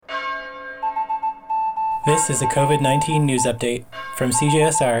This is a COVID-19 news update from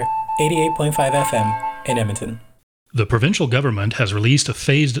CJSR 88.5 FM in Edmonton. The provincial government has released a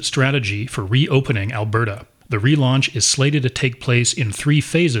phased strategy for reopening Alberta. The relaunch is slated to take place in 3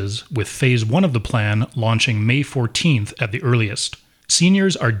 phases, with Phase 1 of the plan launching May 14th at the earliest.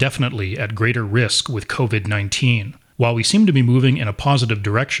 Seniors are definitely at greater risk with COVID-19. While we seem to be moving in a positive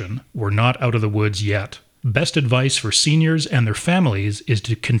direction, we're not out of the woods yet. Best advice for seniors and their families is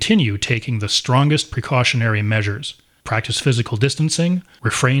to continue taking the strongest precautionary measures. Practice physical distancing,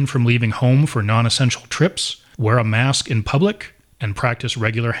 refrain from leaving home for non-essential trips, wear a mask in public, and practice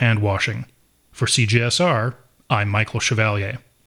regular hand washing. For CJSR, I'm Michael Chevalier.